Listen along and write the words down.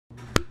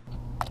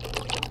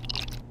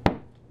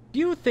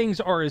Few things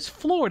are as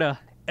Florida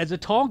as a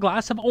tall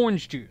glass of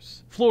orange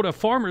juice. Florida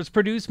farmers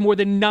produce more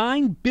than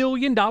 $9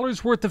 billion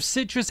worth of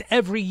citrus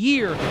every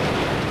year,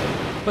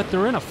 but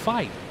they're in a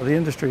fight. The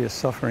industry is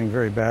suffering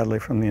very badly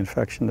from the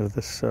infection of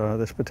this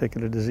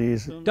particular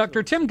disease.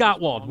 Dr. Tim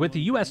Gottwald with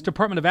the U.S.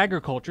 Department of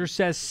Agriculture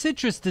says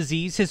citrus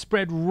disease has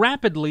spread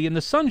rapidly in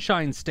the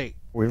Sunshine State.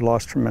 We've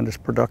lost tremendous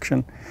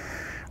production,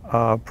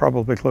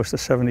 probably close to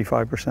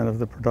 75% of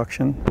the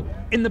production.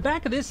 In the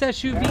back of this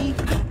SUV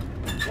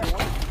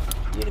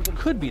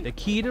could be the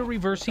key to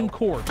reversing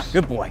course.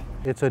 Good boy.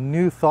 It's a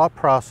new thought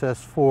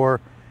process for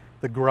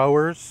the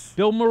growers.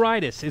 Bill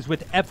Moritis is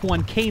with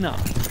F1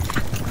 Canines.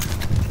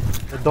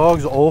 The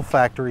dog's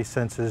olfactory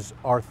senses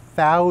are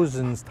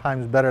thousands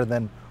times better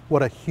than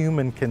what a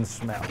human can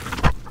smell.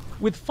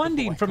 With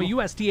funding from a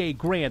USDA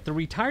grant, the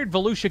retired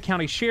Volusia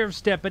County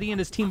Sheriff's deputy and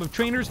his team of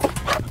trainers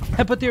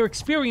have put their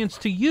experience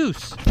to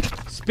use,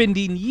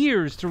 spending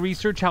years to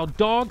research how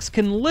dogs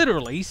can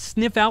literally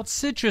sniff out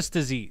citrus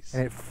disease.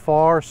 And it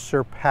far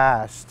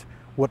surpassed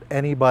what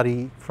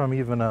anybody from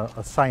even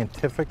a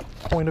scientific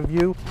point of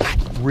view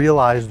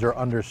realized or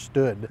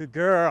understood. Good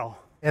girl.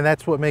 And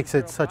that's what makes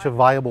it such a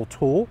viable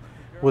tool,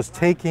 was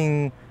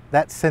taking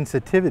that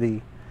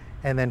sensitivity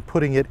and then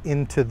putting it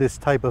into this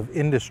type of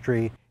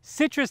industry.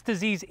 Citrus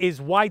disease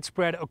is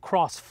widespread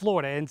across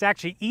Florida, and it's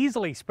actually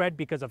easily spread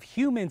because of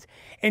humans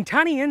and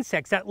tiny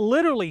insects that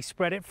literally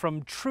spread it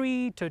from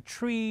tree to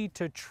tree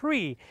to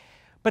tree.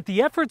 But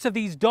the efforts of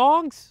these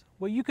dogs,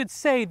 well, you could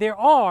say there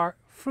are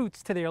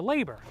fruits to their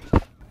labor.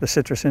 The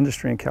citrus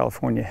industry in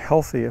California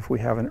healthy if we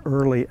have an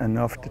early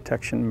enough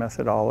detection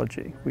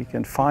methodology. We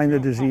can find the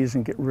disease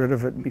and get rid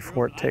of it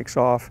before it takes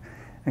off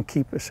and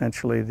keep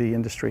essentially the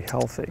industry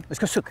healthy. Let's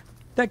go, Sook.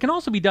 That can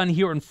also be done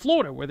here in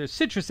Florida, where the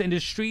citrus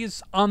industry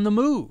is on the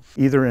move.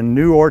 Either in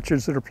new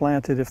orchards that are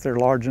planted if they're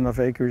large enough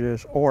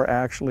acreages, or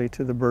actually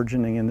to the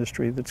burgeoning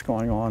industry that's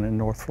going on in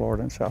North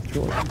Florida and South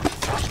Georgia.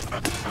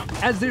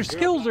 As their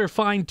skills are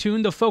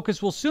fine-tuned, the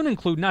focus will soon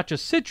include not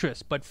just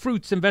citrus, but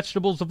fruits and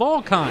vegetables of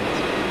all kinds,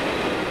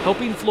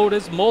 helping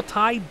Florida's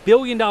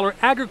multi-billion-dollar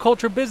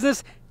agriculture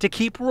business to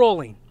keep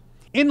rolling.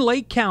 In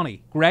Lake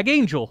County, Greg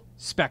Angel,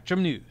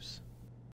 Spectrum News.